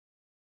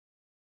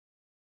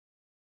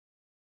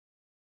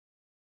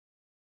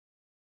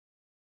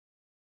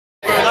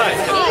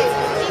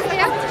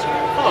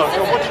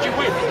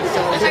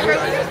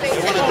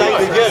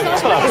good.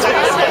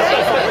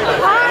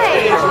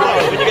 Hi.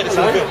 Hello.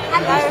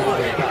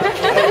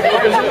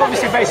 It was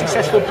obviously a very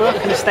successful book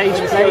and a stage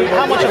play.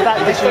 How much of that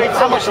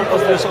how much of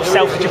the sort of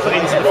self did you put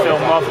into the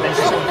film rather than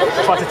just sort of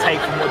try to take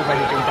from what had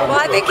already been done? Well,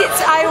 I think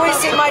I always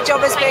see my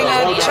job as being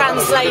a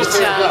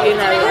translator, you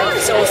know,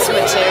 of source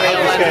material,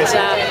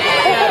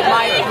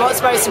 and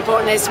what's most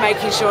important is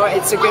making sure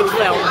it's a good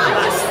film.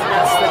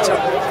 That's the top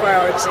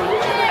priority.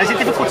 Is it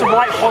difficult to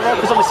write horror?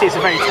 Because obviously it's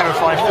a very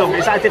terrifying film.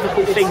 Is that a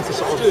difficult thing to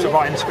sort of to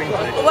write in the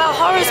screenplay? Well,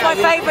 horror is my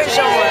favourite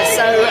genre,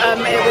 so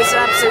it was an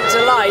absolute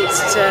delight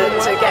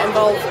to get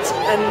involved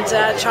and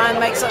try and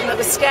make something that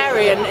was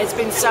scary, and it's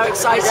been so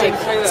exciting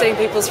seeing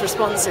people's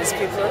responses.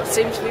 People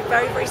seem to be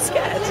very, very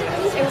scared.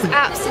 It was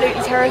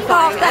absolutely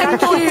terrifying. Oh, thank and I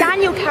thought you.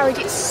 Daniel carried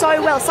it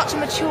so well, such a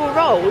mature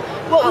role.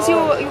 What was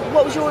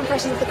your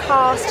impression of the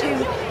cast?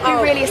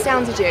 Who really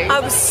astounded you? I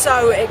was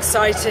so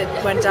excited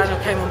when Daniel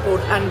came on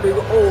board, and we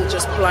were all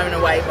just blown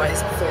away by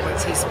his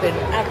performance. He's been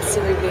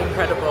absolutely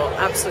incredible,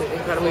 absolutely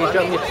incredible. Well, you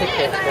got your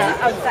ticket.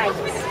 Oh, thanks.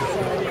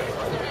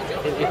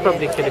 You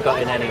probably could have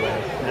got in anyway.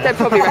 They'd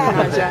probably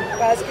recognise you.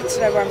 Well, it's good to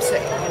know where I'm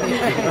sitting.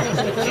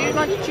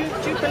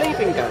 Do you believe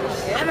in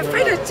ghosts? I'm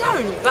afraid I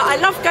don't, but I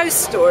love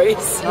ghost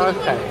stories.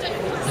 Okay.